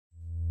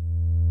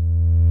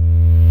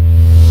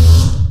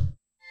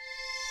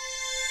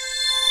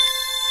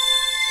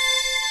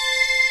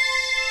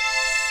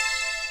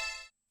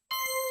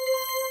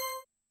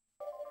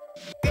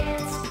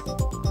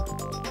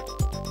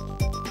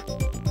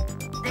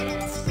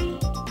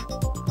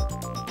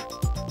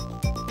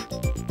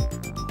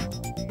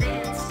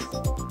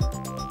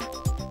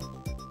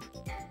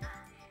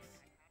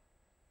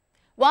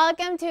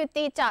Welcome to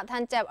ตีเจาะทั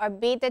นเจ็บ or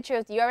Beat the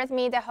Truth. You're with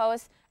me, the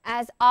host.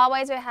 As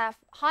always, we have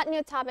hot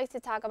new topics to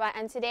talk about,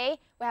 and today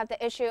we have the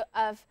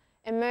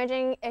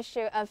emerging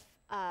issue of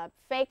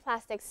fake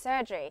plastic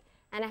surgery.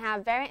 And I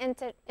have very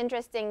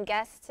interesting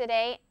guests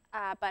today.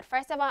 But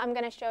first of all, I'm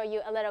going to show you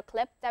a little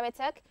clip that we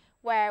took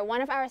where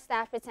one of our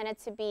staff pretended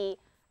to be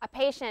a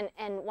patient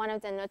in one of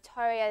the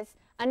notorious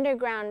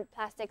underground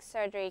plastic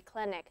surgery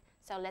clinic.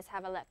 So let's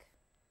have a look.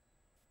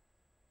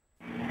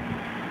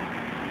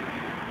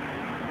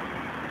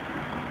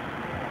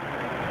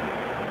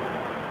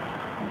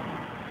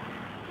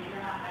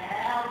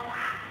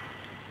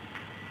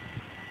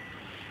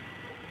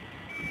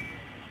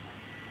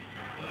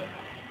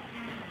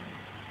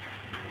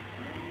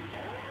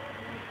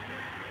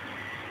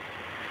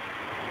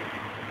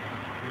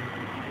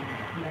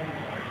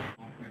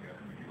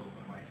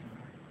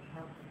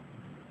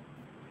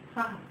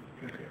ค่ะ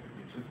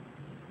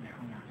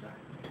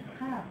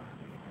ค่ะ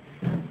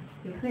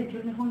เดี๋ยวเคยชุ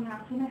ดในห้องน้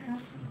ำใช่ไหมคะ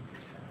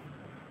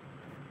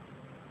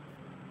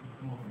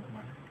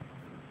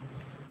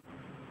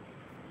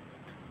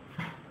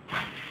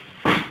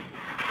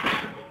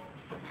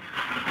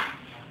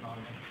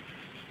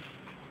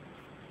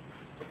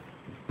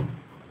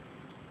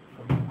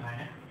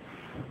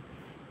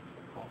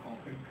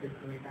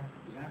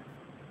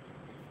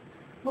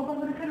บอกว่า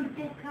มันขึ้นเ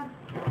จ็บครับ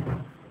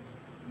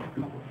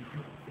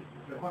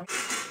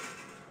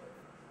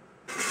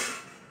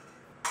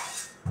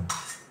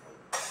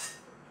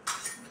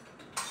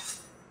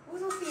อู้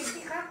สูสีสิ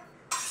ครับ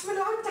มัน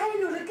ร้อนใจ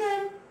หนูเหลือเกิ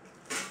น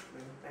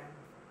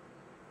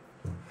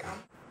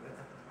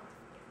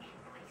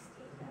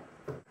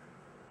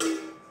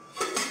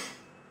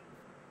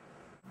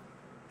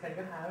ใคร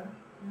ก็หาแล้ว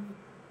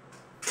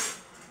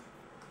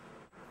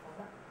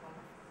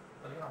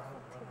ตอนนี้เรา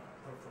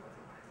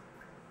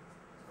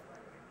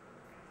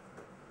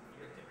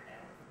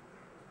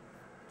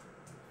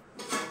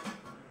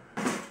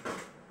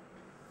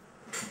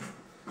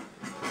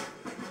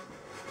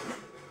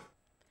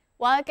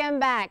Welcome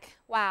back.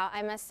 Wow,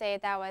 I must say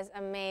that was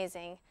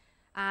amazing.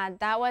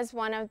 That was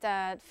one of the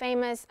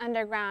famous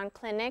underground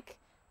clinic,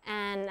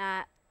 and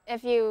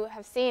if you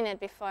have seen it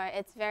before,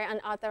 it's very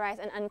unauthorized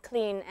and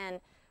unclean, and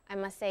I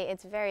must say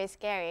it's very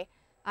scary.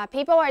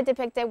 People are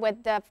depicted with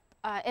the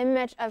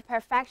image of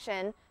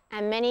perfection,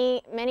 and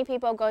many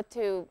people go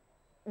to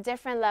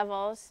different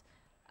levels.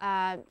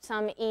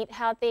 Some eat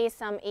healthy,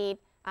 some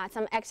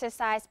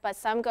exercise, but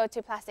some go to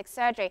plastic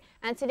surgery.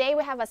 And today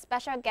we have a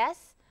special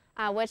guest,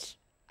 which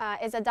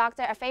is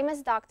a famous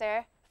doctor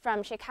from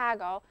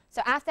Chicago.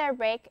 So after a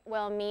break,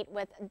 we'll meet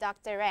with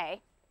Dr.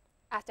 Ray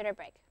after the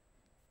break.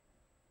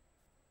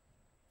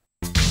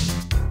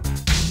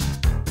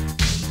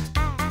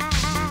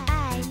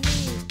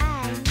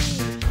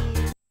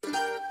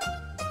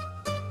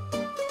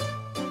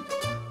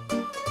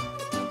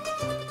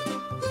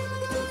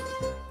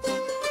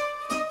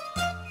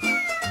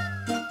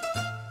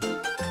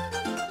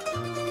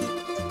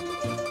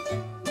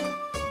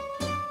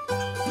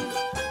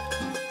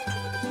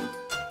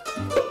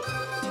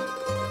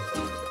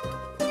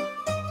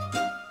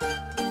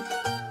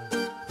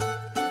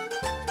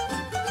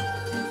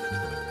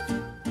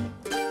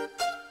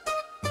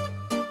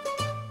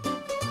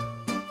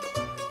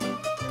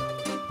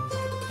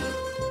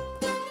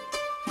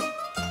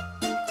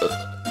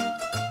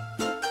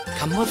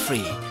คำว่าฟ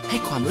รีให้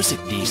ความรู้สึก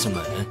ดีเสม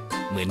อ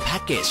เหมือนแพ็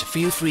กเกจ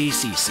ฟีลฟรี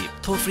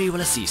40โทรฟรีวัน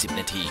ละ40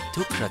นาที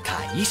ทุกเครือข่า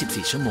ย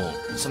24ชั่วโมง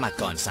สมัคร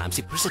ก่อน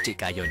30พฤศจิ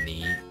กายน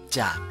นี้จ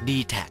าก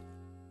D-Tag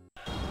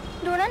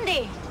ดูนั่นดิ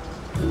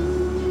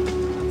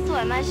สว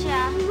ยมาเชีย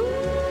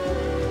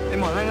ไอ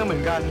หมอนั่นก็เหมื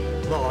อนกัน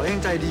หล่อยัง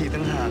ใจดีต่า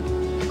งหาก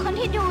คน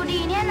ที่ดูดี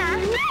เนี่ยนะ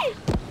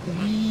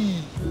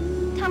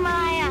ทำอะไ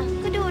รอ่ะ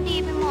ก็ดูดี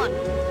ไปหมด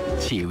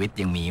ชีวิต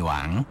ยังมีห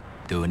วัง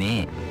ดูนี่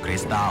คริ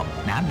สตัล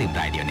น้ำดื่ม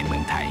รายเดียวในเมื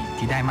องไทย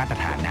ที่ได้มาตร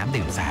ฐานน้ำ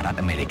ดื่มสหรัฐ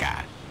อเมริกา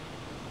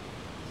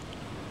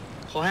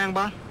ขอแห้งป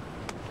ะ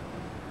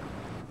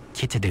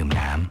คิดจะดื่ม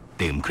น้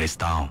ำดื่มคริส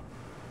ตัล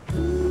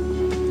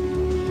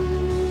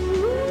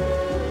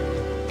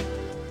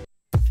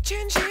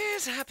Change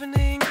is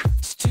happening.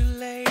 It's too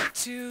late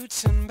to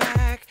turn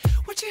back.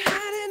 What you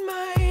had in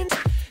mind,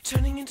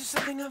 turning into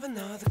something of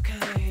another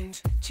kind.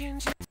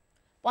 Change.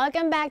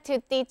 Welcome back to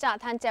ตีเจาะ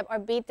ทันเจ็บ or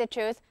Beat the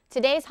Truth.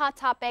 Today's hot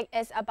topic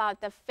is about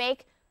the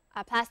fake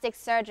plastic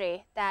surgery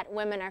that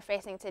women are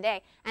facing today.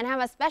 And I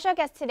have a special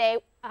guest today.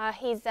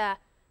 He's a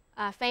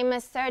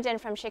famous surgeon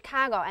from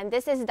Chicago, and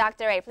this is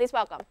Dr. Ray. Please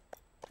welcome.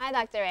 Hi,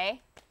 Dr. Ray.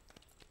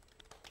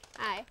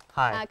 Hi.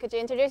 Hi. Could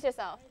you introduce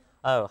yourself?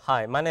 Oh,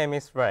 hi. My name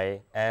is Ray,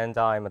 and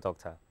I'm a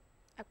doctor.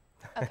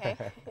 Okay.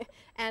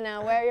 And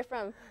where are you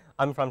from?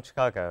 I'm from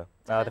Chicago,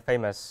 the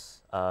famous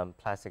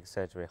plastic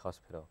surgery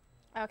hospital.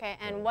 Okay,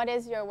 and what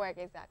is your work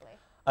exactly?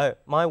 Oh,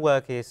 my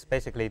work is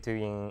basically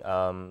doing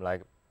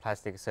like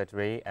plastic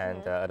surgery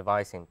and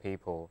advising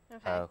people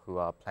who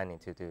are planning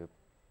to do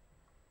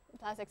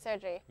plastic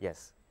surgery. Yes.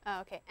 Oh,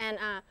 okay. And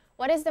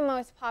what is the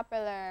most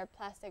popular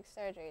plastic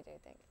surgery, do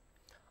you think?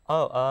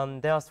 Oh,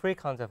 there are three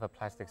kinds of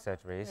plastic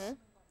surgeries.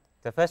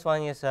 The first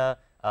one is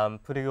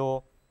put your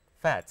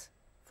fat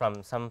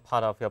from some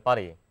part of your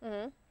body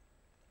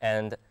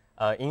and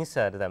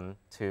insert them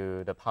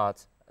to the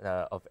part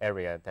of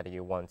area that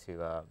you want to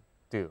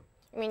do.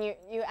 I mean,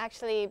 you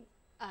actually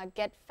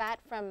get fat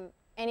from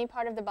any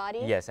part of the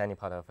body? Yes, any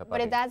part of the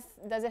body. But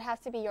does it have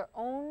to be your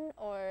own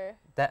or?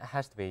 That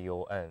has to be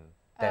your own.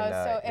 Then,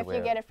 so if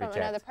you get it from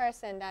reject. another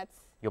person, that's.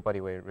 Your body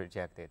will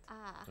reject it.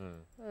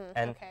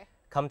 And okay.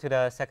 come to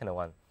the second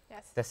one.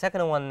 Yes. The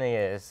second one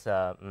is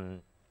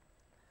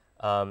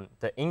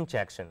the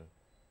injection.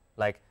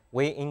 Like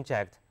we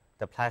inject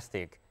the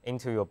plastic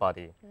into your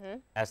body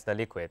as the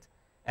liquid.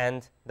 And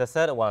the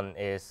third one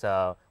is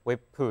we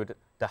put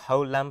the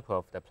whole lump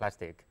of the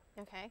plastic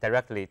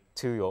directly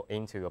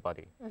into your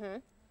body.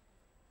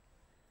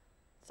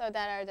 So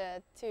that are the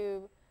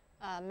two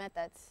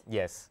methods.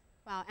 Yes.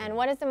 Wow. And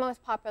what is the most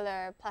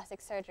popular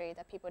plastic surgery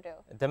that people do?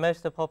 The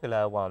most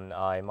popular one,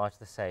 I must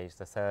say, is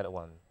the third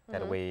one,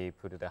 that we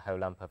put the whole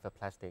lump of the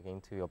plastic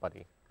into your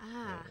body.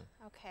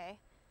 Okay.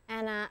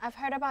 And I've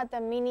heard about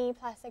the mini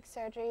plastic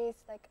surgeries,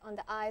 like on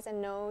the eyes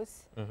and nose.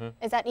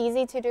 Is that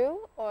easy to do,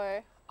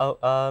 or? Oh,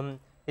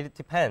 it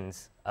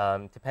depends.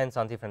 Depends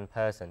on different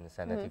persons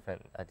and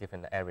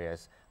different areas.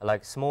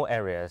 Like small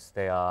areas,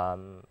 they are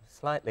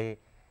slightly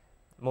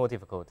more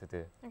difficult to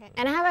do. Okay.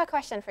 And I have a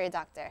question for you,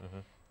 doctor.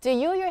 Do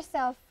you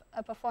yourself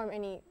perform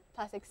any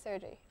plastic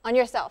surgery on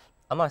yourself?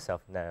 On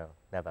myself, no,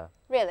 never.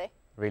 Really?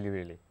 Really,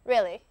 really.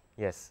 Really?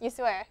 Yes. You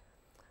swear?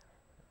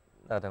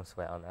 No, don't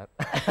swear on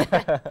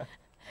that.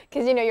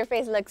 Because you know your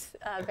face looks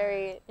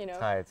very,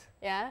 Tight.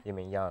 Yeah. You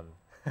mean young?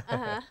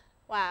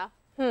 Wow.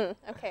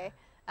 Okay.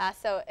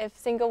 So if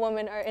single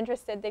women are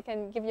interested, they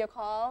can give you a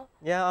call.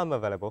 Yeah, I'm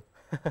available.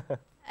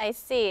 I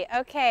see.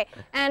 Okay.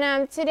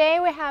 And today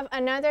we have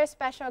another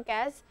special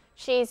guest.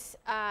 She's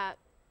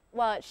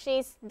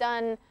she's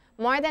done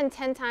more than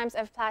 10 times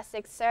of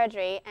plastic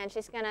surgery, and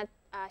she's gonna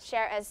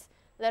share a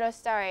little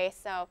story.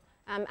 So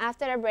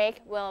after the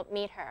break, we'll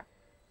meet her.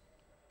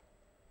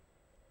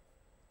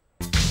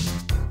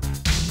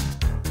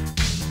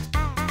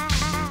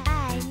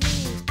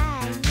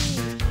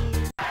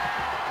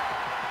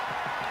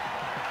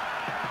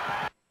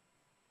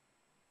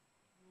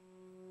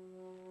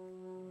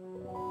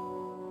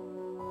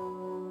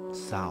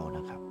เศร้าน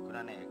ะครับ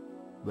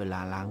เวลา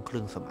ล้างเค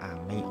รื่องสำอาง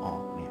ไม่ออ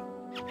กเนี่ย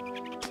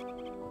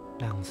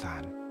น่าสงสา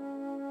ร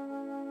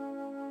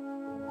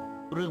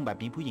เรื่องแบบ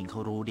นี้ผู้หญิงเขา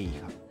รู้ดี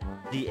ครับ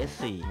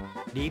DSC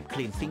Deep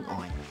Cleansing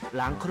Oil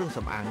ล้างเครื่องส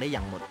ำอางได้อย่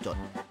างหมดจด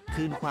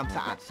คืนความส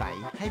ะอาดใส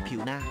ให้ผิ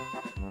วหน้า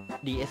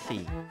DSC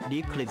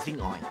Deep Cleansing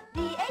Oil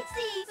DXC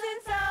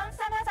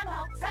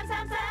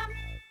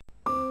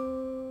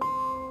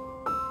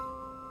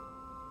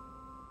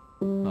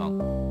น้อง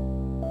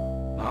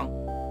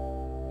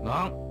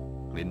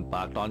กลิ่นป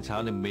ากตอนเช้า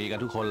เนี่ยมีกัน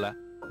ทุกคนแล้ว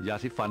ยา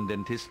สีฟันเด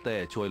นทิสเต้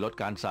ช่วยลด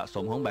การสะส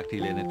มของแบคที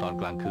เรียในตอน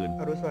กลางคืน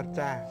อรุณสวัสดิ์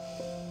จ้า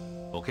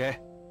โอเค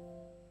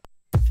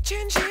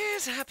Change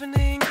is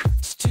happening.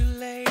 It's too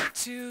late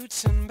to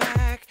turn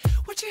back.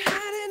 What you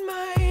had in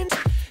mind,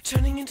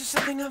 turning into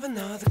something of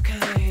another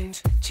kind.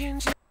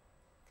 Change.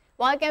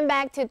 Welcome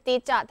back to ตี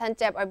เจาะทัน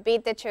เจ็บ or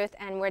Beat the Truth,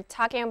 and we're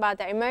talking about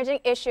the emerging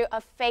issue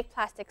of fake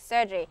plastic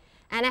surgery.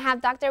 And I have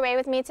Dr. Ray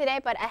with me today,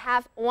 but I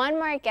have one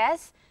more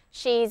guest.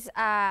 She's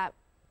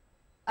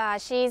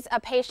a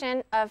patient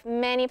of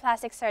many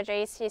plastic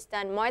surgeries. She's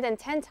done more than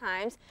 10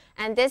 times,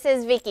 and this is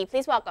Vicky.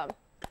 Please welcome.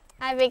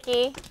 Hi,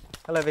 Vicky.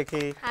 Hello,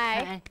 Vicky.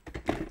 Hi.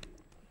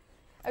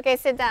 Okay,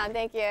 sit down.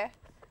 Thank you.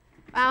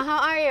 Wow, how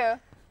are you?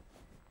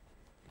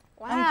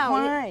 Wow.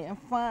 I'm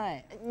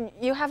fine.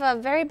 You have a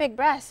very big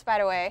breast, by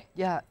the way.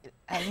 Yeah,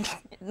 and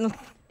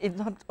it's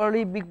not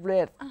only big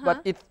breast, but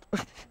it's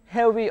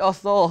heavy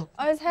also.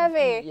 Oh, it's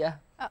heavy. Yeah.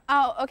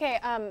 Okay.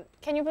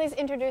 Can you please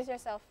introduce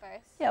yourself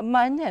first? Yeah,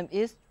 my name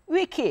is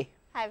Vicky.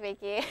 Hi,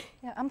 Vicky.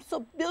 Yeah, I'm so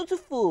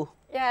beautiful.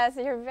 Yes,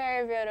 you're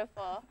very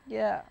beautiful.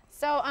 Yeah.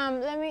 So,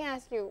 let me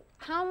ask you,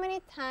 how many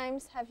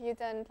times have you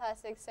done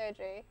plastic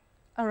surgery?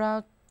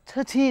 Around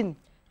 13.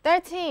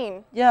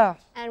 13? Yeah.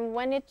 And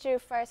when did you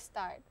first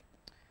start?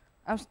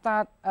 I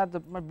start at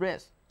my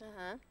breast.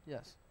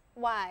 Yes.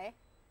 Why?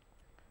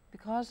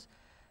 Because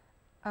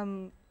I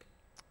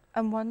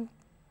want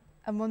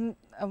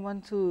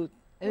to.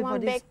 You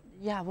want big?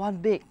 Yeah, one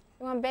big.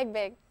 You want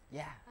big?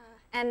 Yeah.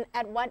 And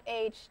at what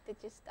age did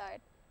you start?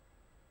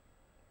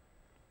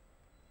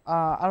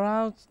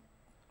 Around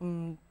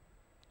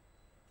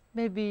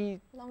maybe.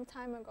 Long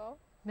time ago.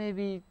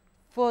 Maybe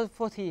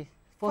 14.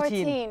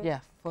 14. Yeah,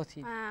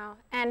 14. Wow.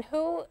 And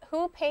who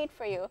paid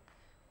for you?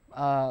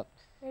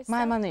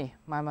 My money.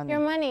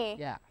 Your money?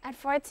 Yeah. At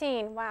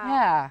 14. Wow.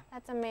 Yeah.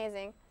 That's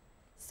amazing.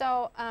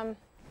 So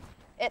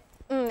it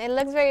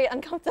looks very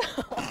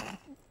uncomfortable.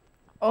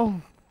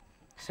 Oh.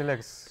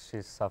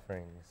 She's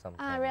suffering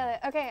something. Really?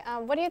 Okay.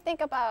 What do you think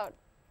about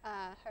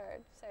her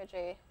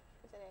surgery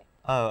today?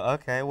 Oh,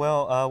 okay.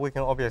 Well, we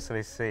can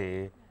obviously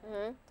see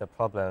the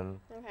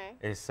problem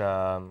is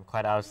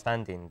quite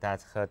outstanding.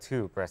 That her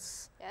two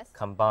breasts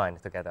combined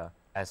together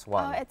as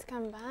one. Oh, it's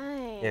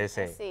combined. Yeah, I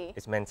see.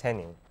 It's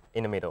maintaining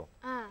in the middle.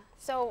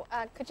 So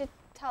could you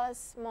tell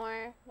us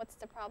more? What's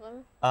the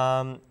problem?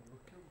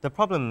 the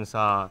problems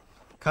are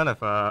kind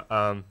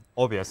of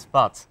obvious,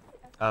 but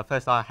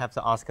first I have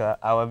to ask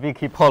our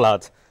Vicky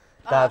Pollard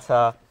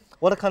that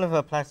what kind of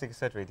a plastic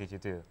surgery did you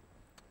do?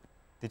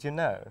 Did you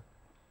know?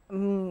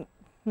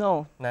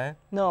 No. No?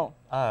 No.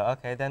 Oh,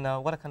 okay. Then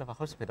what kind of a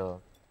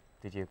hospital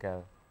did you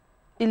go?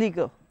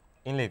 Illegal.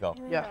 Illegal?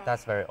 Yeah.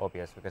 That's very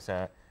obvious because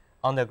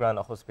underground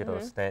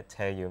hospitals, they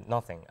tell you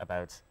nothing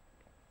about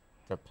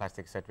the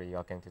plastic surgery you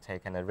are going to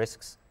take and the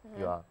risks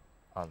you are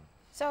on.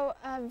 So,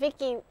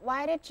 Vicky,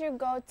 why did you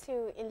go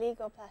to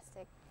illegal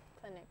plastic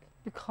clinic?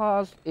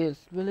 Because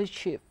it's really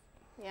cheap.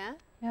 Yeah?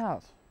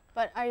 Yes.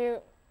 But are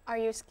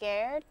you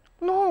scared?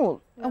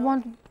 No. I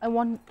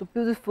want the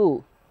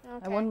beautiful.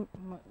 Okay. I want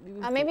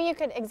beautiful. Maybe you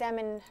could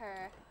examine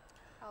her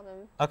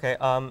problem. Okay,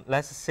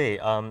 let's see.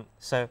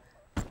 So.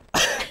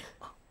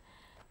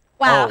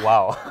 Wow. Oh,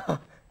 wow.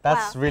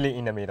 That's really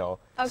in the middle.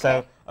 Okay.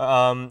 So,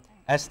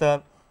 as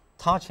the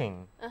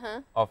touching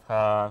of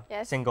her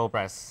single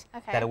breast,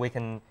 that we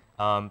can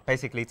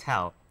basically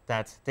tell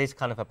that this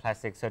kind of a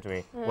plastic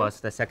surgery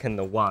was the second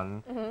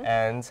one.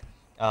 And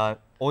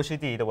all she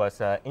did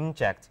was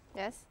inject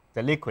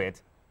the liquid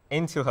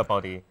into her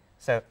body.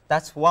 So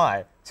that's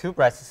why two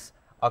breasts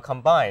are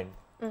combined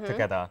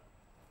together.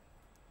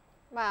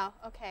 Wow,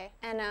 okay.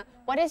 And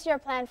what is your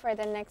plan for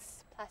the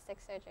next plastic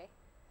surgery?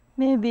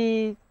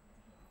 Maybe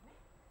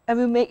I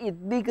will make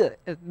it bigger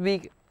and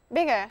bigger.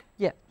 Bigger?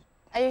 Yeah.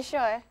 Are you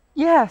sure?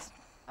 Yes.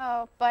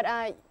 Oh, but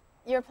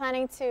you're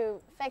planning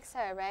to fix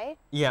her, right?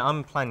 Yeah,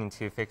 I'm planning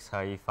to fix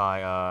her if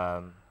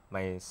I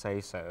may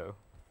say so.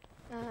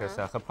 Because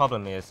her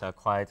problem is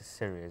quite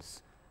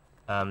serious.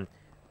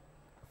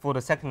 For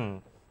the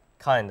second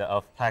kind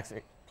of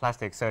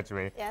plastic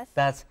surgery,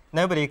 that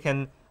nobody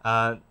can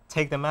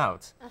take them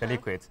out, the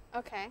liquid.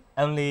 Okay.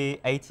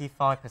 Only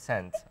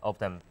 85% of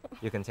them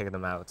you can take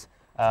them out.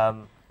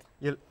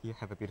 You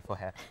have a beautiful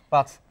hair,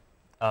 but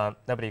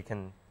nobody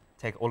can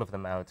take all of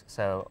them out.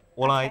 So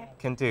all I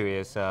can do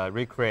is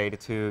recreate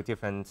two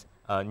different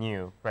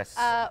new breasts.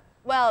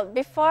 Well,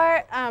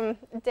 before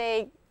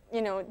they,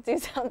 do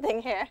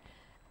something here.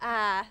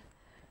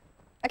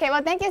 Okay,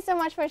 well, thank you so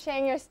much for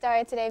sharing your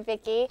story today,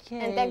 Vicky.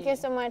 And thank you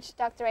so much,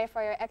 Dr. Ray,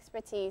 for your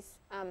expertise.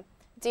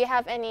 Do you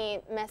have any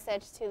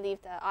message to leave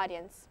the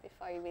audience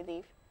before we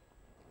leave?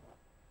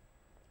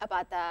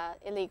 About the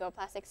illegal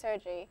plastic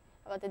surgery,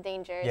 about the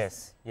dangers?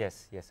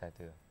 Yes, I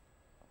do.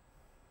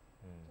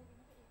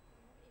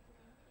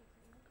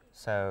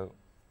 So,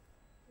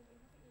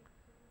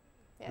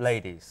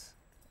 ladies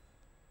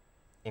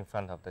in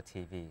front of the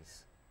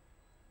TVs,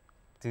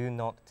 do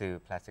not do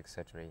plastic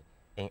surgery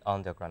in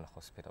underground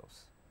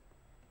hospitals.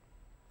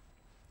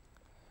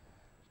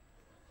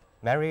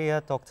 Marry a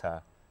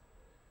doctor.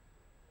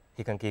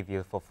 He can give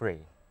you for free.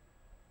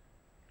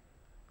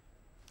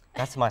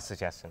 That's my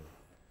suggestion.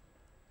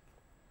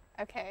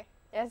 Okay.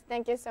 Yes,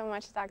 thank you so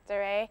much, Dr.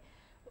 Ray.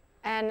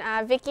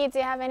 And Vicky, do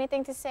you have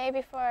anything to say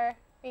before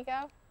we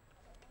go?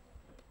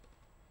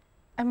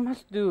 I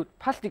must do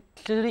plastic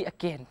surgery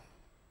again.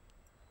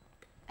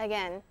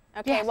 Again?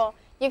 Okay, well,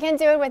 you can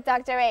do it with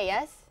Dr. Ray,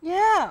 yes?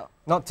 Yeah.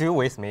 Not do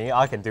with me,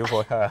 I can do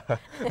for her.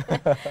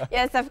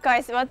 Yes, of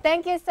course. Well,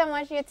 thank you so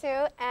much, you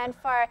two. And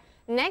for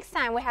next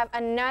time, we have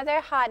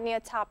another hot new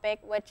topic,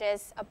 which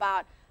is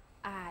about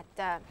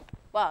the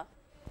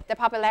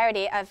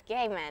popularity of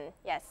gay men.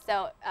 Yes,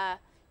 so,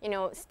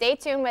 stay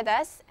tuned with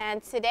us.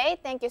 And today,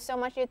 thank you so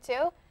much, you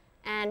two.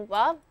 And,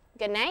 well,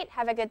 good night,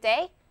 have a good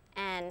day,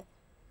 and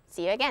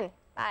see you again.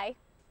 Bye.